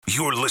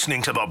You're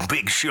listening to The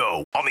Big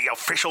Show on the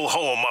official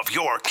home of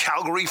your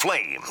Calgary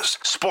Flames.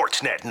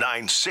 Sportsnet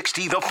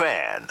 960 The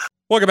Fan.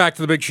 Welcome back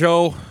to The Big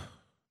Show.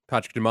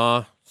 Patrick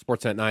Dumas,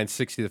 Sportsnet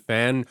 960 The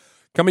Fan.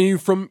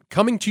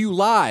 Coming to you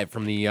live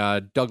from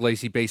the Doug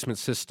Lacey Basement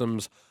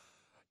Systems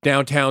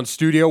downtown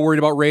studio. Worried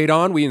about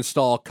radon? We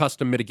install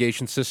custom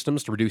mitigation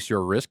systems to reduce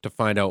your risk. To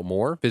find out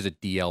more, visit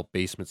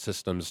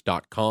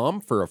dlbasementsystems.com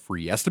for a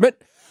free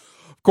estimate.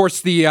 Of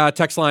course, the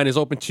text line is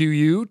open to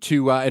you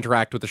to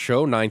interact with the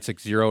show,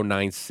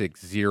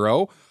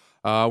 960-960.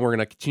 We're going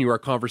to continue our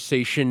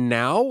conversation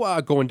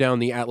now, going down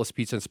the Atlas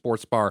Pizza and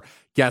Sports Bar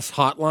guest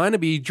hotline, and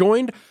be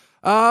joined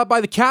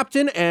by the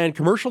captain and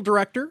commercial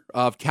director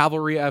of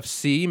Cavalry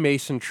FC,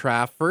 Mason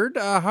Trafford.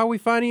 How are we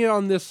finding you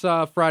on this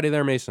Friday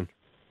there, Mason?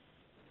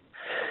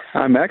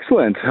 I'm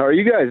excellent. How are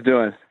you guys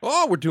doing?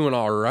 Oh, we're doing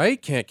all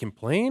right. Can't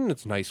complain.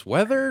 It's nice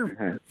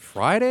weather.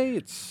 Friday.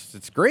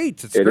 It's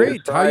great. It's great.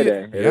 Is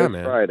Friday. It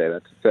is Friday.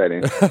 That's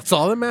exciting. That's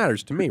all that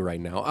matters to me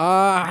right now.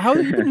 How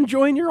have you been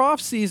enjoying your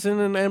off season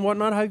and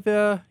whatnot? How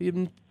have you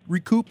been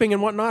recouping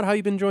and whatnot? How have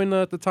you been enjoying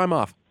the time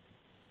off?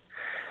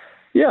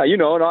 Yeah,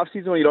 an off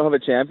season when you don't have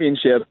a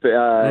championship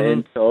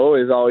in tow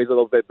is always a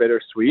little bit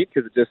bittersweet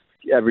because it just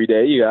every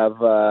day you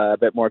have a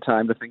bit more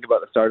time to think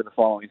about the start of the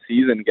following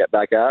season and get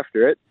back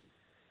after it.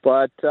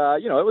 But,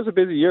 it was a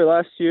busy year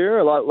last year,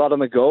 a lot on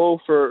the go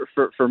for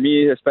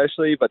me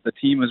especially, but the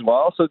team as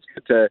well. So it's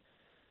good to,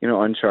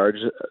 uncharge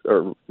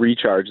or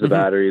recharge the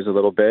batteries a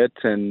little bit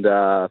and,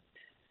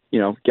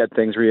 get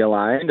things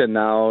realigned. And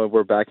now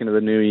we're back into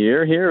the new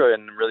year here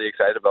and really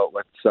excited about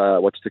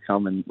what's to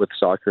come with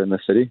soccer in the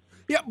city.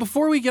 Yeah,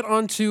 before we get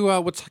on to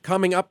what's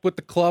coming up with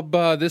the club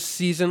this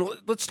season,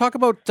 let's talk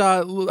about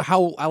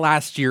how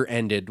last year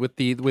ended with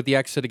the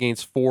exit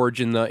against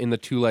Forge in the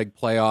two-leg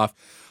playoff.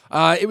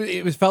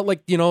 It felt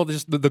like,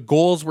 just the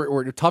goals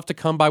were tough to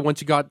come by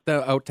once you got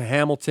out to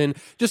Hamilton.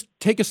 Just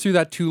take us through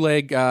that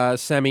two-leg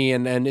semi,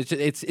 and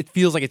it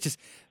feels like it's just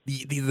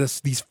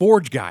these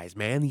Forge guys,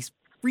 man, these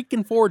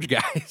freaking Forge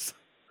guys.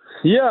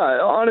 Yeah,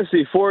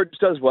 honestly, Forge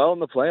does well in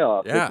the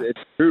playoffs. Yeah.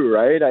 It's true,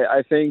 right?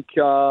 I think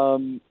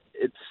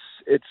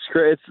it's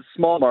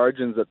small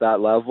margins at that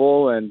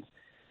level, and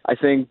I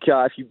think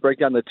if you break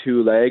down the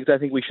two legs, I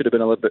think we should have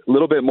been a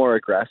little bit more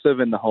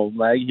aggressive in the home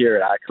leg here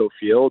at ATCO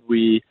Field.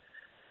 We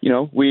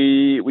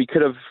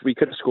could have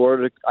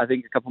scored, I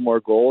think, a couple more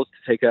goals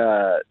to take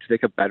a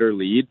better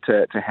lead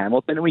to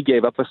Hamilton, and we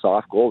gave up a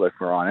soft goal. If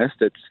we're honest,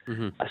 it's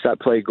a set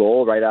play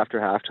goal right after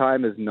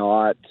halftime is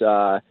not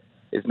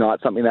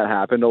something that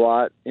happened a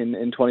lot in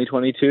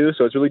 2022.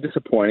 So it's really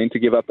disappointing to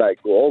give up that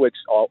goal, which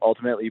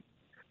ultimately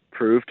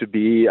proved to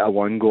be a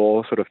one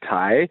goal sort of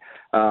tie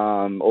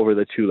over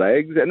the two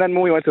legs. And then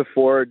when we went to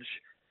Forge,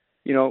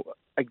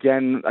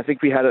 again, I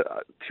think we had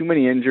too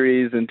many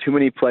injuries and too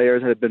many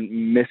players had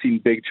been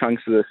missing big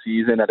chunks of the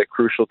season at a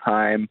crucial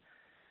time.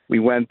 We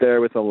went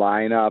there with a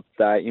lineup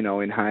that,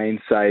 in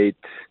hindsight,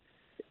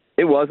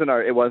 it wasn't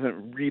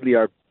really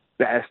our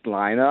best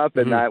lineup,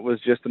 and that was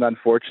just an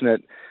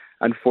unfortunate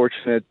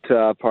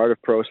part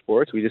of pro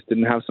sports. We just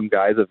didn't have some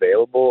guys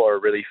available or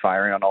really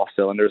firing on all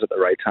cylinders at the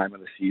right time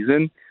of the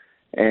season.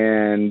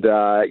 And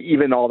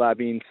even all that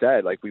being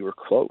said, we were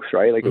close,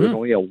 right? It was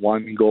only a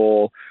one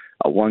goal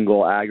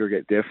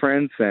aggregate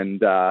difference. And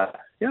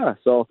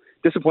so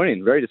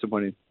disappointing, very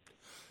disappointing.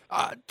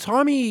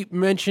 Tommy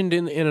mentioned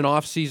in an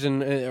off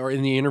season or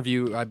in the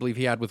interview, I believe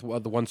he had with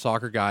the One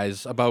Soccer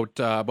guys about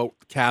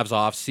Cavs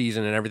off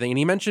season and everything. And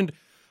he mentioned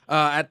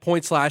at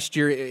points last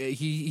year,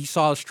 he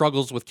saw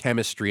struggles with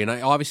chemistry. And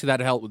obviously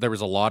that helped. There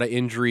was a lot of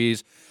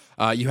injuries.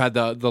 You had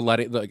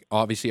the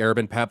obviously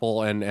Arabin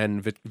Pepple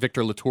and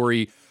Victor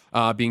Latourie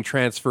being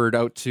transferred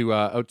out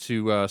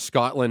to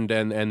Scotland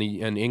and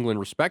England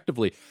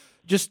respectively.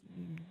 Just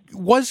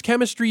was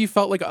chemistry, you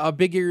felt like a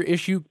bigger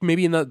issue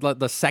maybe in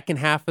the second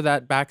half of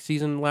that back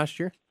season last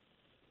year?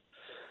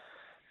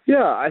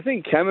 Yeah, I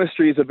think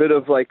chemistry is a bit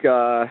of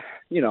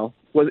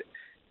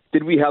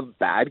did we have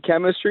bad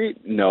chemistry?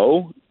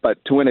 No, but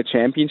to win a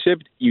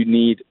championship, you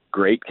need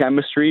great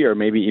chemistry or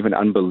maybe even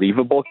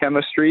unbelievable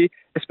chemistry,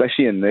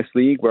 especially in this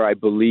league where I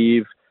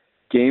believe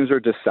games are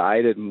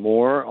decided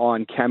more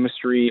on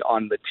chemistry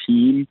on the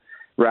team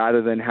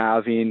rather than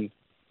having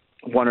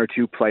one or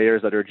two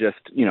players that are just,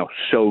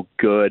 so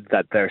good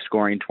that they're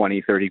scoring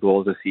 20, 30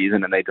 goals a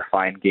season and they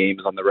define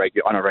games on a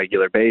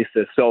regular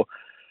basis. So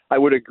I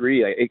would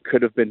agree. It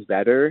could have been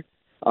better.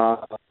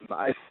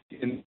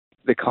 In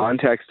the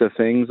context of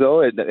things,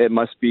 though, it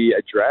must be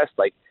addressed.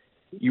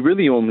 You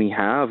really only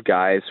have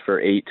guys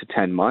for 8 to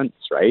 10 months,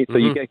 right? So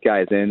you get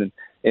guys in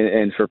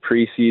and for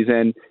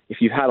preseason, if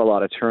you've had a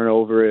lot of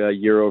turnover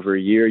year over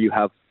year, you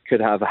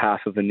could have a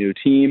half of a new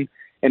team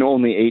and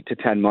only 8 to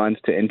 10 months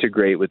to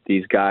integrate with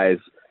these guys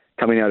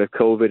coming out of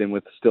COVID and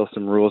with still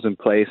some rules in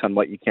place on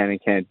what you can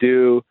and can't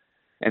do.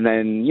 And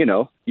then,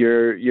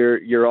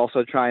 you're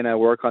also trying to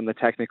work on the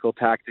technical,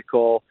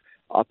 tactical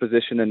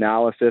opposition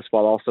analysis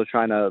while also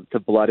trying to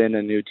blood in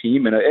a new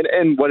team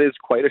and what is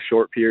quite a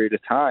short period of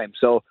time.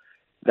 So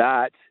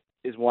that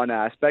is one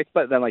aspect,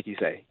 but then, like you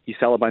say, you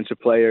sell a bunch of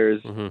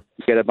players, you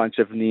get a bunch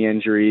of knee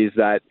injuries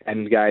that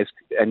end guys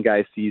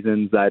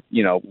seasons that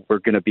were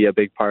going to be a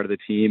big part of the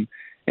team,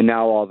 and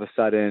now all of a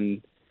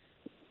sudden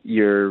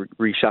you're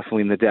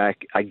reshuffling the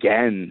deck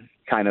again,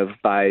 kind of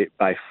by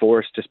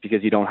force, just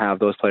because you don't have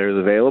those players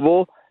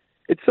available.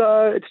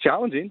 It's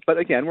challenging, but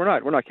again, we're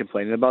not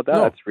complaining about that.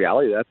 No. That's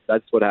reality.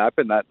 That's what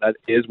happened. That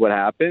is what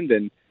happened,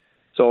 and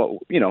so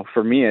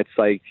for me, it's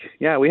like,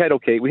 yeah, we had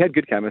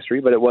good chemistry,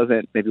 but it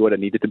wasn't maybe what it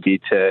needed to be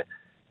to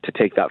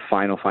take that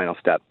final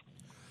step.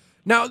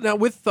 Now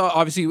with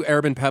obviously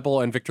Aribin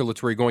Pepple and Victor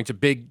Latour going to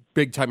big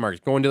type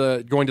markets, going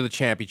to the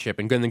championship,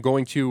 and then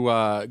going to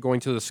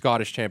the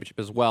Scottish championship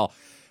as well.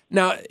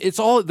 Now it's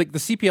all like the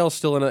CPL is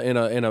still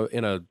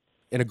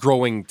in a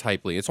growing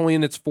type league. It's only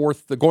in its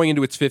going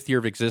into its fifth year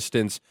of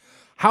existence.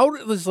 How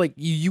does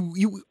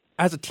you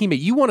as a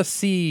teammate, you want to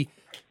see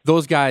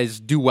those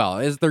guys do well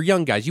as they're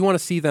young guys? You want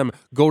to see them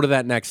go to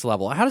that next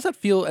level. How does that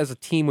feel as a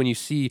team when you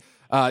see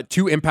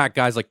two impact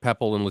guys like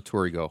Pepple and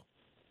Latour go?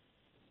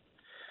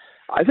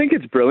 I think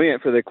it's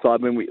brilliant for the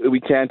club, and we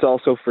can't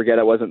also forget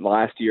it wasn't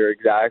last year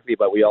exactly,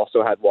 but we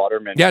also had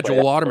Waterman. Yeah,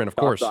 Joel Waterman, of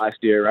course, last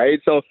year, right?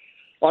 So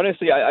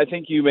honestly, I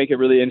think you make a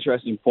really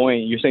interesting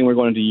point. You're saying we're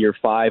going into year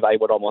 5. I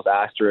would almost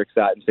asterisk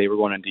that and say we're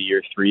going into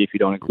year 3 if you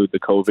don't include the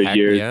COVID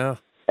years. Yeah.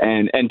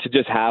 And to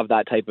just have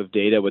that type of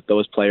data with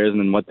those players and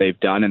then what they've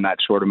done in that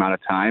short amount of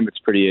time, it's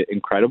pretty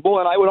incredible.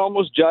 And I would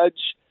almost judge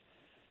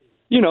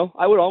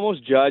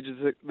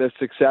the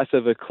success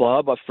of a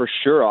club for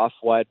sure off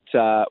what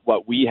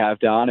we have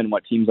done and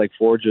what teams like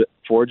Forge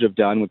have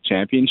done with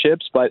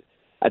championships. But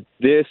at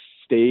this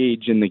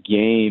stage in the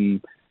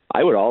game,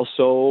 I would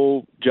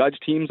also judge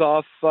teams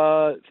off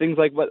things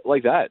like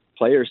that: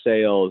 player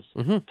sales,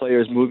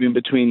 players moving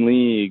between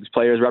leagues,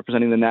 players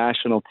representing the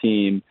national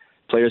team,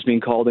 players being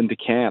called into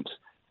camps.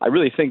 I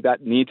really think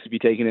that needs to be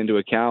taken into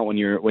account when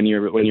you're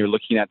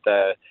looking at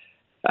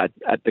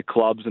the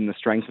clubs and the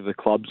strength of the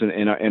clubs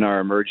in our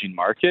emerging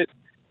market.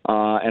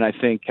 And I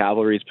think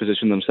Cavalry's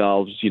positioned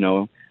themselves,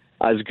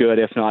 as good,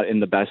 if not in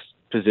the best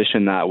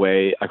position that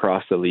way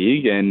across the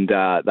league. And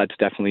that's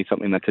definitely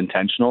something that's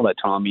intentional, that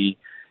Tommy,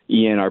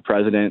 Ian, our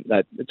president,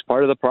 that it's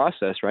part of the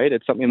process, right?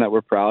 It's something that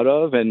we're proud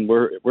of, and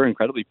we're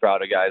incredibly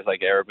proud of guys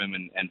like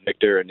Aribin and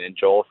Victor and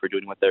Joel for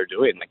doing what they're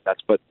doing. Like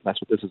that's what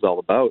this is all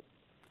about.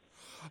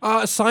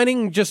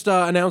 Signing just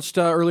announced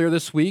earlier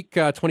this week.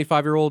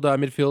 25-year-old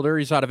midfielder.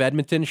 He's out of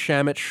Edmonton,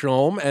 Shamit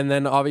Shome, and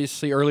then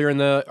obviously earlier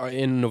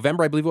in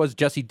November, I believe it was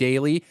Jesse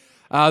Daly.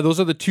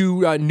 Those are the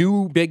two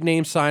new big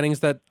name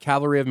signings that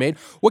Cavalry have made.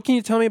 What can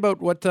you tell me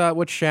about what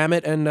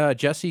Shamit and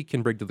Jesse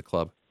can bring to the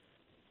club?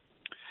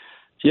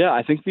 Yeah,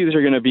 I think these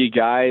are going to be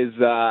guys.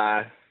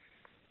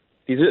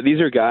 These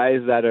are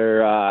guys that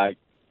are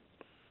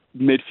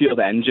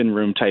midfield engine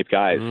room type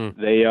guys.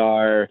 They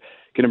are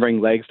going to bring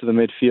legs to the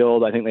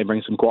midfield. I think they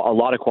bring a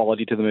lot of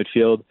quality to the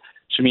midfield.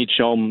 Shamit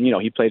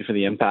Shome, he played for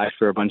the Impact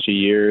for a bunch of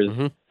years.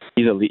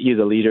 He's a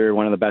leader,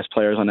 one of the best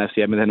players on FC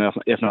Edmonton,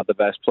 if not the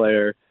best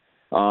player.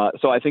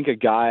 So I think a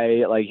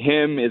guy like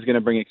him is going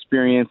to bring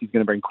experience. He's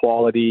going to bring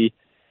quality.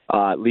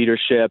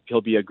 Leadership.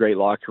 He'll be a great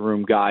locker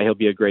room guy. He'll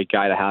be a great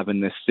guy to have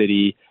in this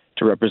city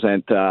to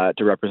represent our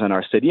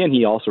city, and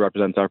he also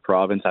represents our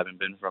province, having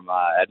been from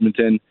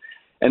Edmonton.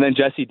 And then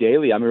Jesse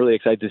Daly, I'm really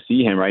excited to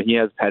see him. Right, he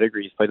has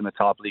pedigree. He's played in the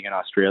top league in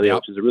Australia,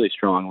 which is a really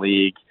strong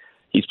league.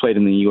 He's played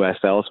in the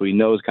USL, so he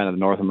knows kind of the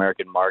North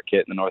American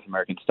market and the North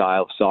American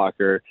style of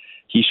soccer.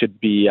 He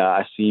should be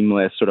a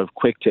seamless, sort of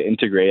quick to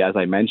integrate. As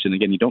I mentioned,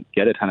 again, you don't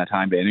get a ton of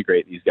time to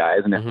integrate these guys,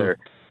 and if they're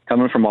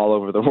coming from all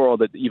over the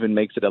world, it even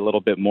makes it a little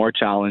bit more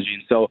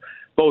challenging. So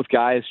both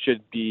guys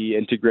should be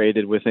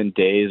integrated within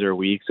days or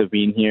weeks of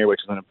being here, which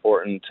is an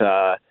important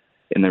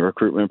in the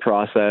recruitment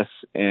process.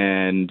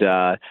 And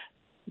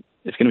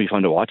it's going to be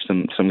fun to watch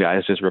some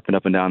guys just ripping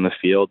up and down the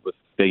field with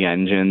big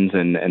engines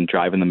and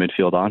driving the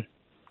midfield on.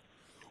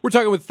 We're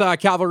talking with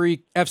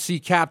Cavalry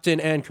FC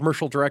captain and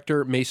commercial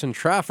director Mason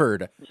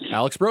Trafford.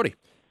 Alex Brody.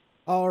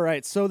 All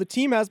right, so the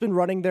team has been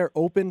running their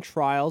open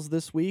trials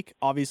this week.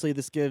 Obviously,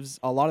 this gives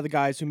a lot of the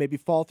guys who maybe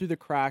fall through the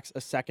cracks a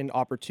second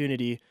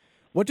opportunity.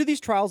 What do these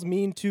trials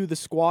mean to the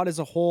squad as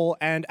a whole?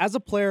 And as a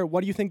player,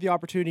 what do you think the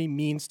opportunity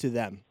means to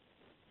them?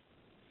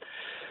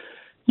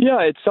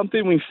 Yeah, it's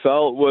something we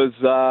felt was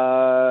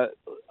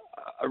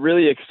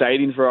really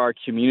exciting for our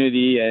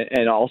community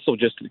and also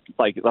just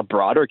like a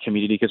broader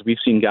community, because we've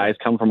seen guys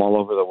come from all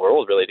over the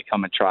world really to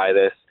come and try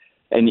this.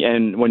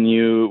 And when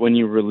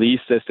you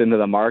release this into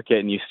the market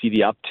and you see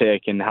the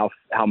uptick and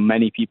how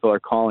many people are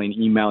calling,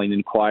 emailing,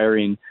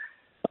 inquiring,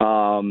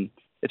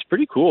 it's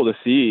pretty cool to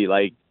see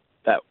like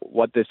that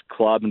what this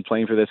club and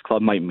playing for this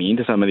club might mean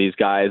to some of these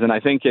guys. And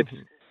I think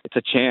it's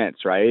a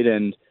chance, right?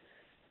 And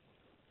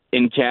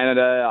in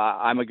Canada,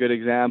 I'm a good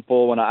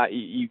example. When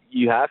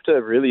you have to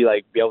really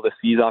like be able to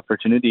seize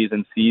opportunities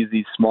and seize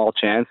these small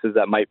chances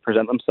that might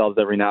present themselves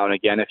every now and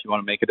again if you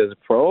want to make it as a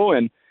pro.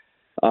 And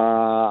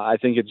I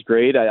think it's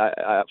great.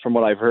 I from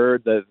what I've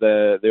heard,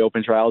 the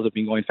open trials have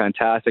been going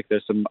fantastic.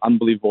 There's some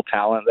unbelievable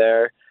talent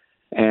there.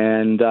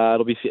 And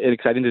it'll be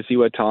exciting to see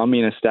what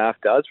Tommy and his staff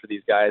does for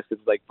these guys.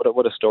 It's like,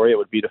 what a story it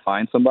would be to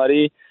find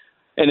somebody.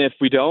 And if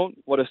we don't,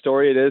 what a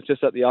story it is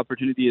just that the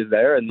opportunity is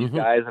there. And these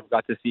guys have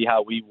got to see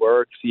how we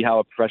work, see how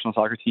a professional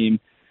soccer team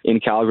in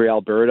Calgary,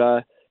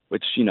 Alberta,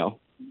 which,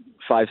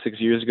 5-6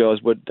 years ago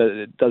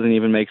it doesn't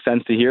even make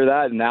sense to hear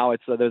that. And now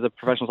there's a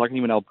professional soccer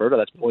team in Alberta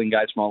that's pulling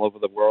guys from all over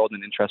the world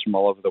and interest from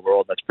all over the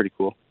world. That's pretty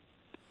cool.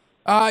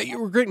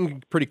 We're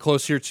getting pretty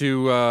close here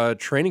to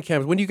training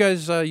camps. When do you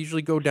guys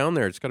usually go down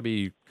there? It's got to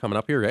be coming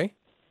up here, eh?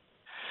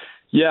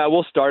 Yeah,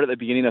 we'll start at the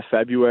beginning of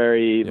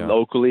February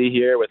locally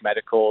here with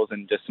medicals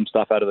and just some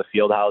stuff out of the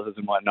field houses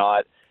and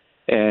whatnot.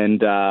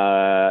 And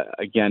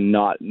again,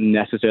 not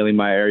necessarily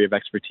my area of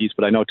expertise,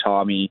 but I know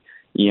Tommy,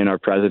 Ian, our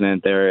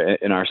president there,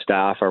 and our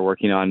staff are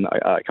working on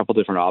a couple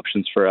different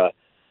options for a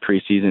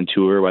preseason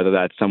tour, whether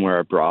that's somewhere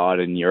abroad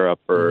in Europe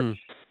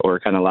or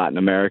kind of Latin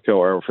America,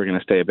 or if we're going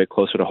to stay a bit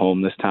closer to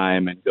home this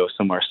time and go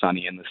somewhere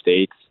sunny in the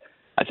States.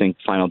 I think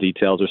final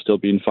details are still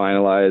being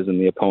finalized and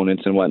the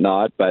opponents and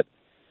whatnot, but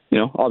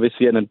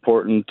obviously an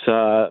important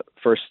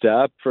first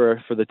step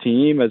for the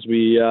team as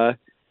we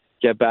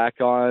get back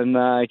on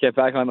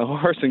the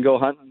horse and go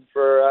hunting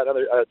for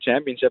another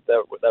championship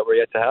that we're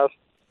yet to have.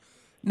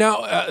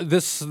 Now,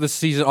 this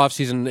season, off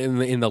season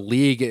in the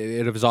league,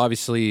 it was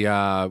obviously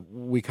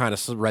we kind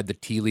of read the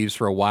tea leaves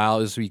for a while.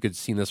 As we could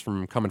see this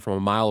coming from a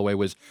mile away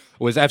was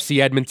FC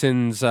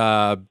Edmonton's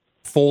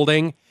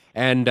folding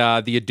and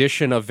the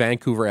addition of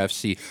Vancouver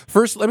FC.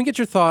 First, let me get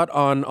your thought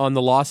on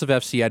the loss of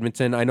FC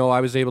Edmonton. I know I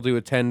was able to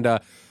attend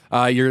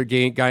your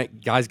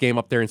guys' game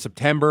up there in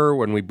September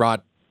when we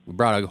brought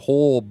a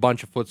whole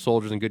bunch of foot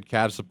soldiers and good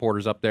Cavs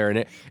supporters up there, and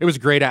it was a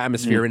great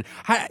atmosphere. And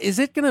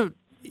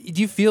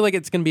do you feel like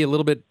it's going to be a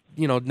little bit,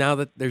 now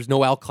that there's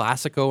no El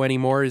Clasico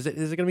anymore, is it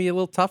going to be a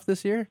little tough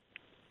this year?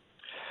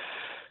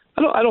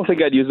 I don't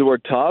think I'd use the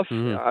word tough.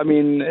 I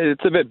mean,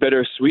 it's a bit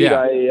bittersweet.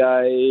 Yeah.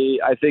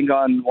 I think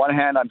on one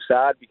hand I'm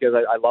sad because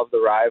I love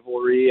the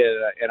rivalry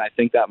and I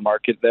think that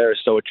market there is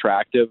so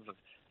attractive,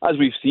 as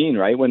we've seen,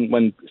 right?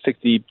 When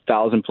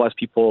 60,000 plus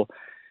people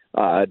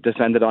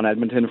descended on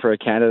Edmonton for a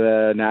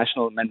Canada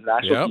men's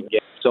national team game.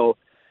 So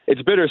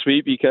it's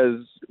bittersweet because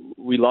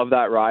we love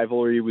that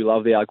rivalry. We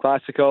love the El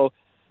Clasico.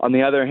 On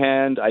the other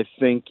hand, I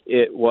think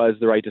it was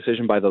the right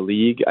decision by the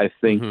league. I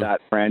think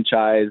that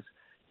franchise,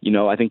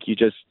 I think you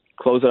just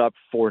close it up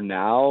for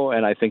now.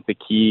 And I think the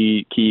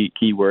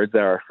key words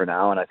there are for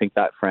now. And I think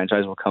that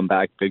franchise will come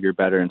back bigger,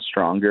 better, and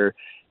stronger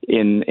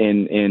in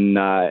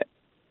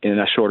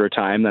a shorter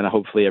time than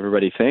hopefully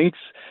everybody thinks.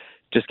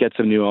 Just get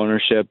some new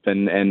ownership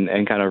and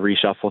kind of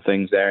reshuffle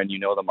things there. And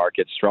the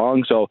market's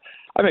strong. So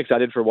I'm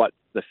excited for what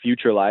the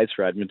future lies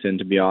for Edmonton,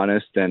 to be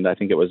honest, and I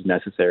think it was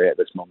necessary at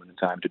this moment in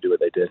time to do what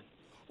they did.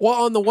 Well,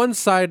 on the one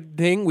side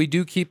thing, we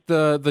do keep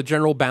the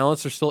general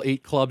balance. There's still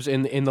 8 clubs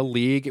in the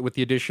league with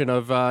the addition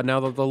of now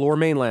the Lower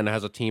Mainland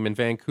has a team in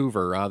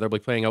Vancouver. They'll be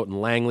playing out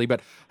in Langley. But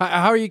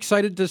how are you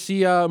excited to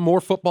see more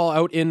football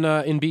out in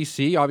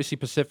BC? Obviously,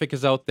 Pacific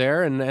is out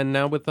there, and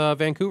now with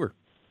Vancouver.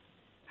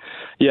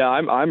 Yeah,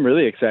 I'm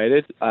really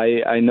excited.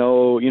 I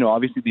know,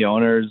 obviously the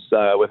owners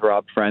with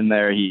Rob Friend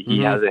there,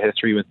 he has a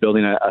history with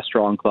building a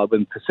strong club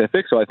in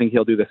Pacific, so I think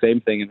he'll do the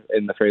same thing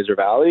in the Fraser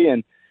Valley.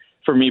 And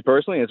for me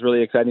personally, it's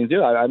really exciting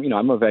too.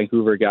 I'm a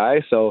Vancouver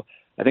guy, so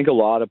I think a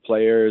lot of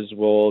players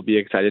will be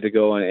excited to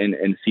go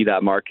and see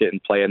that market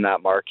and play in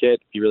that market.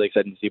 Be really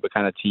excited to see what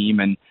kind of team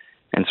and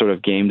sort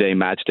of game day,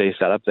 match day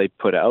setup they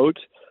put out.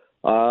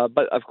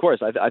 But of course,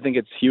 I think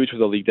it's huge for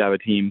the league to have a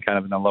team kind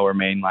of in the Lower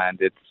Mainland.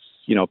 It's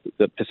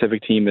the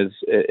Pacific team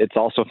it's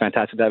also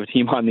fantastic to have a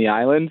team on the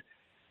island,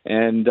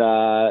 and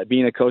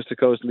being a coast to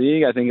coast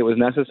league, I think it was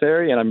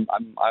necessary, and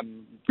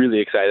I'm really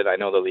excited. I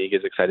know the league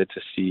is excited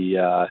to see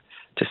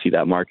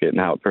that market and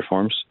how it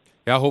performs.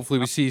 Yeah, hopefully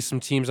we see some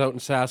teams out in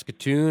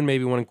Saskatoon,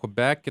 maybe one in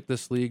Quebec, get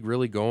this league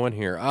really going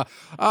here. I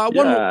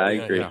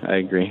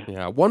agree.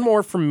 Yeah, one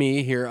more from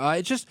me here.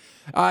 It's just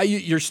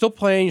you're still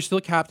playing, you're still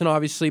a captain,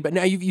 obviously, but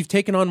now you've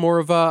taken on more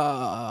of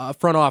a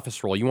front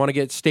office role. You want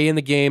to stay in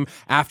the game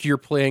after your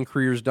playing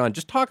career's done.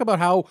 Just talk about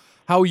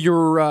how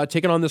you're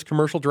taking on this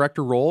commercial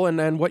director role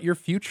and what your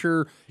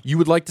future you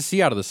would like to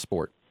see out of this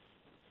sport.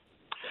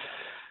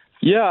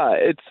 Yeah,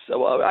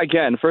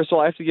 again, first of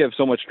all, I have to give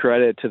so much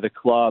credit to the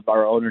club,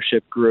 our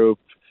ownership group,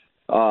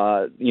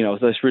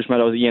 the Spruce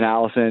Meadows, Ian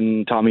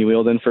Allison, Tommy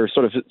Wheeldon, for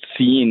sort of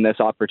seeing this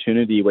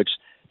opportunity, which,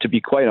 to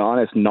be quite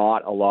honest,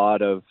 not a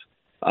lot of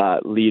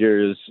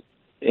leaders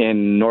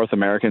in North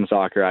American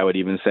soccer, I would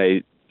even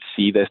say,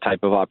 see this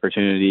type of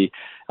opportunity.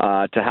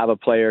 To have a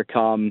player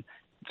come,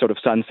 sort of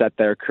sunset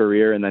their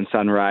career and then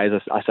sunrise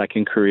a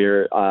second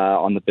career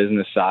on the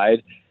business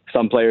side.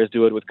 Some players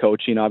do it with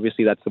coaching.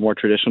 Obviously, that's the more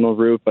traditional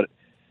route, but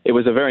it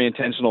was a very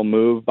intentional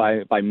move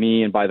by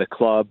me and by the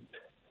club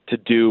to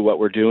do what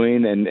we're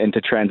doing and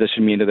to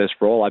transition me into this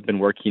role. I've been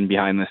working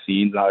behind the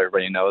scenes. Now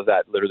everybody knows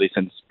that literally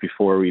since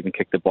before we even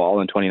kicked the ball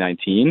in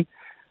 2019.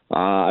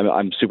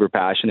 I'm super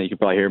passionate. You can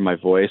probably hear my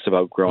voice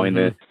about growing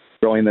this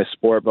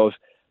sport, both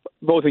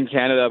both in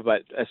Canada,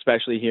 but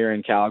especially here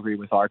in Calgary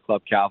with our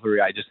club,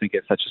 Cavalry. I just think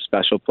it's such a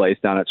special place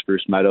down at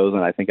Spruce Meadows,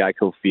 and I think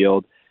Atco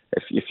Field,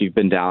 if you've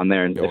been down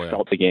there and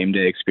felt the game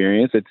day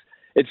experience,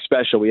 it's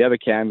special. We have a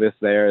canvas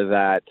there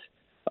that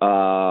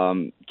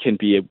can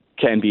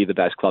be the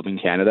best club in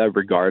Canada,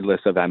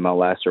 regardless of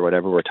MLS or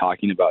whatever we're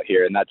talking about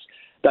here, and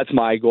that's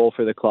my goal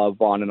for the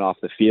club on and off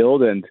the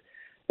field,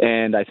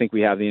 and I think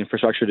we have the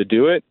infrastructure to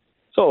do it.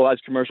 So as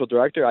commercial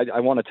director, I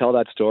want to tell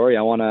that story.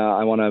 I want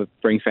to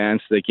bring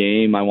fans to the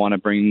game. I want to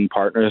bring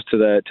partners to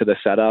the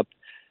setup.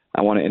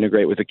 I want to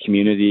integrate with the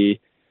community,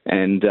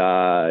 and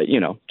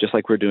just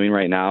like we're doing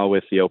right now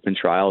with the open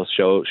trials,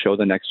 show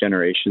the next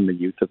generation, the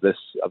youth of this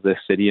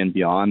city and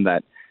beyond,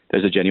 that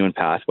there's a genuine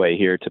pathway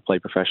here to play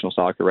professional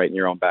soccer right in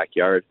your own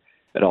backyard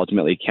that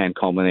ultimately can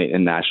culminate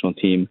in national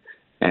team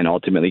and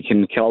ultimately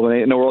can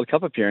culminate in a World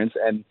Cup appearance.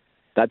 And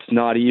that's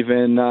not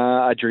even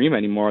a dream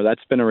anymore.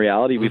 That's been a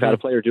reality. We've had a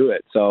player do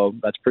it. So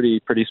that's pretty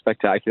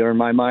spectacular in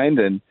my mind.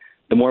 And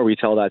the more we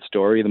tell that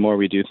story, the more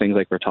we do things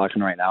like we're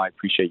talking right now. I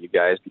appreciate you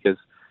guys, because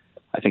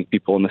I think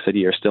people in the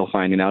city are still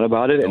finding out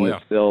about it. And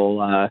it's still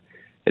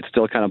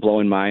kind of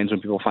blowing minds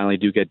when people finally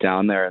do get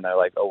down there and they're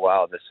like, oh,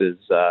 wow, this is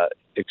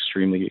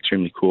extremely,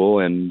 extremely cool.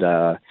 And,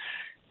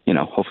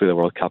 hopefully the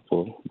World Cup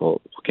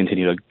will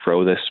continue to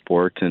grow this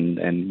sport.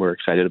 And we're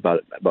excited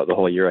about the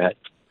whole year ahead.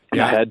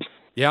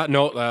 Yeah,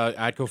 no,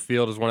 Atco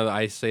Field is one of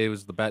I say it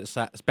was the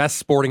best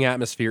sporting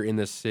atmosphere in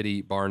this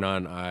city, bar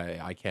none.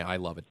 I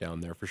love it down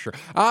there for sure.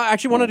 I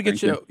actually wanted to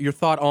get your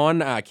thought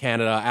on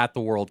Canada at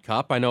the World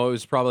Cup. I know it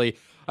was probably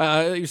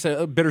you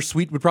said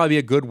bittersweet would probably be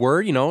a good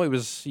word. It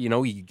was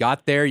you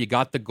got there, you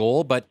got the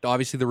goal, but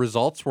obviously the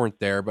results weren't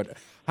there. But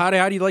how do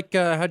you like?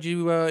 How'd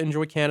you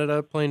enjoy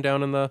Canada playing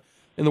down in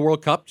the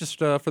World Cup just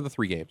for the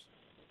 3 games?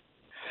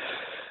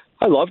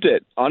 I loved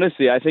it.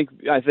 Honestly, I think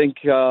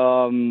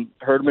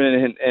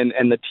Herdman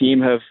and the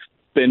team have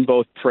been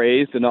both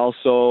praised, and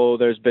also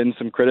there's been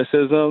some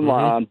criticism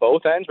on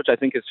both ends, which I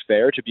think is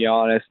fair, to be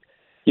honest.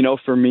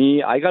 For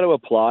me, I got to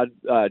applaud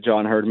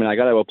John Herdman. I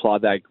got to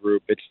applaud that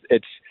group.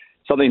 It's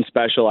something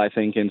special, I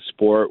think, in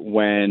sport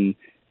when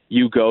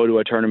you go to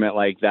a tournament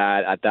like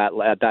that at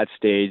that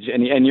stage,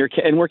 and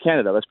we're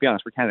Canada. Let's be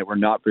honest, we're Canada. We're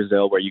not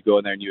Brazil, where you go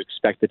in there and you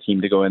expect the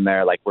team to go in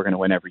there like we're going to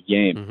win every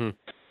game. Mm-hmm.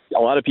 A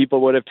lot of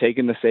people would have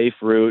taken the safe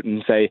route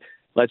and say,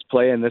 let's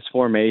play in this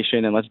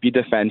formation and let's be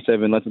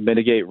defensive and let's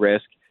mitigate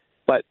risk.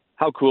 But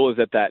how cool is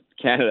it that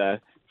Canada,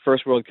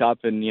 first World Cup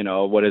in,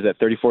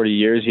 30, 40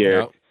 years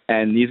here,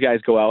 and these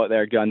guys go out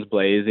there guns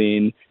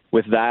blazing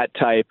with that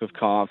type of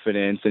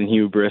confidence and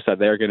hubris that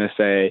they're going to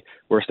say,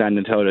 we're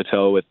standing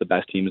toe-to-toe with the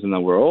best teams in the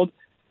world.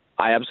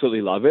 I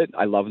absolutely love it.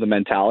 I love the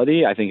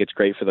mentality. I think it's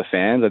great for the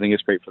fans. I think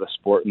it's great for the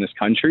sport in this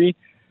country.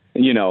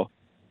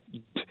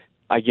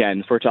 Again,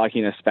 if we're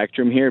talking a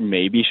spectrum here,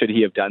 maybe should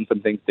he have done some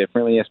things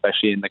differently,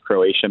 especially in the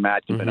Croatia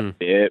match, been a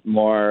bit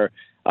more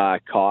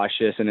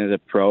cautious in his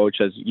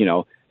approach, as,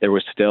 there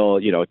was still,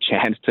 a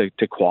chance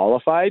to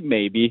qualify,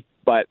 maybe.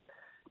 But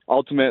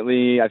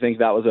ultimately, I think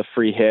that was a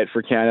free hit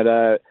for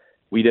Canada.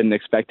 We didn't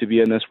expect to be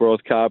in this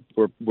World Cup.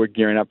 We're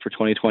gearing up for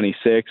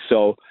 2026.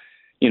 So,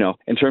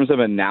 in terms of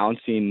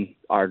announcing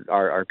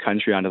our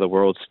country onto the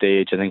world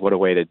stage, I think what a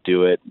way to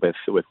do it with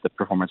the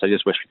performance. I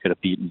just wish we could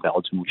have beaten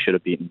Belgium. We should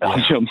have beaten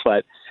Belgium,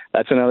 but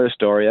that's another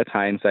story. That's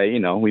hindsight.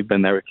 We've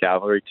been there with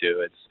Cavalry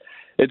too.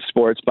 It's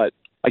sports, but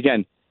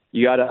again,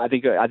 you gotta. I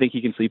think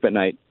he can sleep at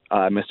night,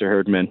 Mr.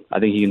 Herdman. I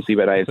think he can sleep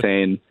at night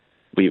saying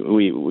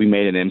we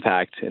made an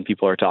impact and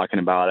people are talking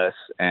about us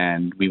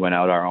and we went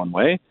out our own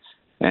way,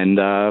 and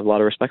a lot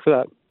of respect for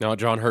that. Now,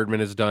 John Herdman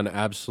has done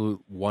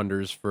absolute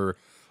wonders for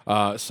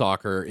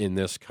soccer in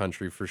this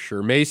country for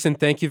sure. Mason,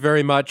 thank you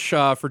very much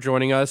for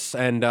joining us,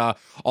 and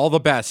all the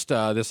best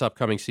this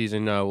upcoming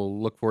season.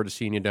 We'll look forward to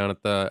seeing you down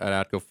at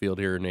Atco Field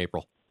here in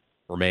April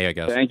or May, I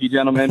guess. Thank you,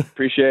 gentlemen.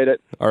 Appreciate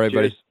it. All right,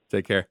 Cheers. Buddy.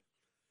 Take care.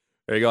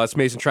 There you go. That's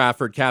Mason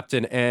Trafford,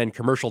 captain and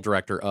commercial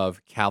director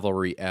of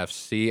Cavalry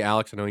FC.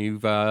 Alex, I know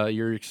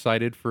you're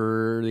excited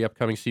for the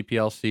upcoming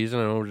CPL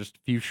season. I know we're just a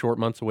few short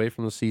months away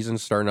from the season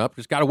starting up.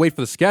 Just got to wait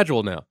for the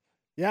schedule now.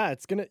 Yeah,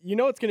 it's gonna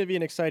be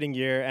an exciting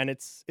year, and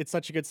it's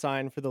such a good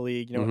sign for the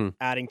league.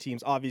 Adding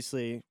teams.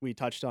 Obviously, we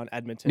touched on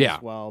Edmonton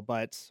as well,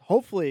 but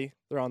hopefully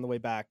they're on the way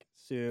back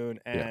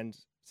soon. And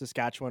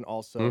Saskatchewan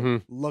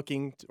also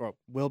looking to, or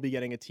will be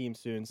getting a team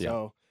soon.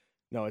 So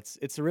no,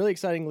 it's a really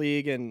exciting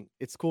league, and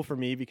it's cool for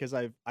me because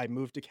I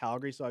moved to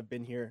Calgary, so I've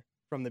been here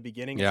from the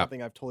beginning. It's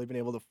something I've totally been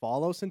able to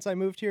follow since I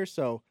moved here.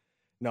 So.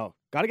 No,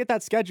 got to get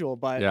that schedule,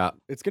 but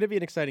it's going to be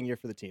an exciting year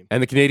for the team.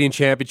 And the Canadian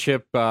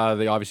Championship,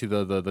 obviously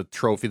the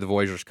trophy, the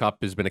Voyageurs Cup,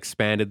 has been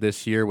expanded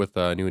this year with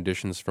new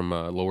additions from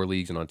lower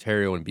leagues in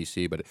Ontario and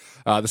BC. But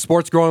the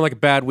sport's growing like a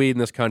bad weed in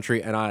this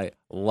country, and I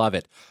love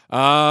it.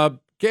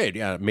 Good.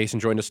 Yeah,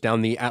 Mason joined us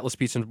down the Atlas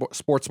Pizza and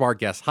Sports Bar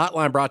guest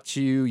hotline, brought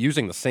to you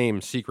using the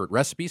same secret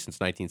recipe since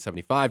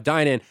 1975.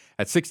 Dine in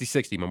at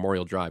 6060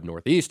 Memorial Drive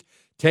Northeast.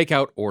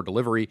 Takeout or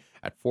delivery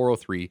at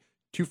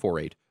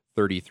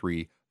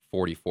 403-248-3340.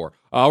 44.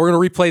 We're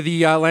going to replay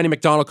the Lanny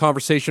McDonald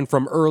conversation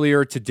from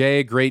earlier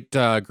today. Great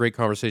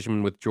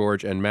conversation with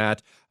George and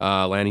Matt.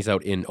 Lanny's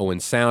out in Owen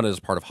Sound as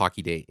part of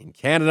Hockey Day in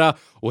Canada.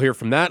 We'll hear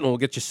from that, and we'll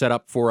get you set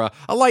up for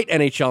a light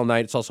NHL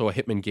night. It's also a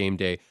Hitman game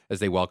day as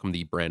they welcome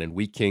the Brandon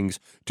Wheat Kings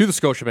to the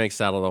Scotiabank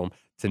Saddledome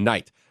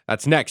tonight.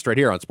 That's next right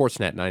here on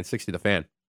Sportsnet 960 The Fan.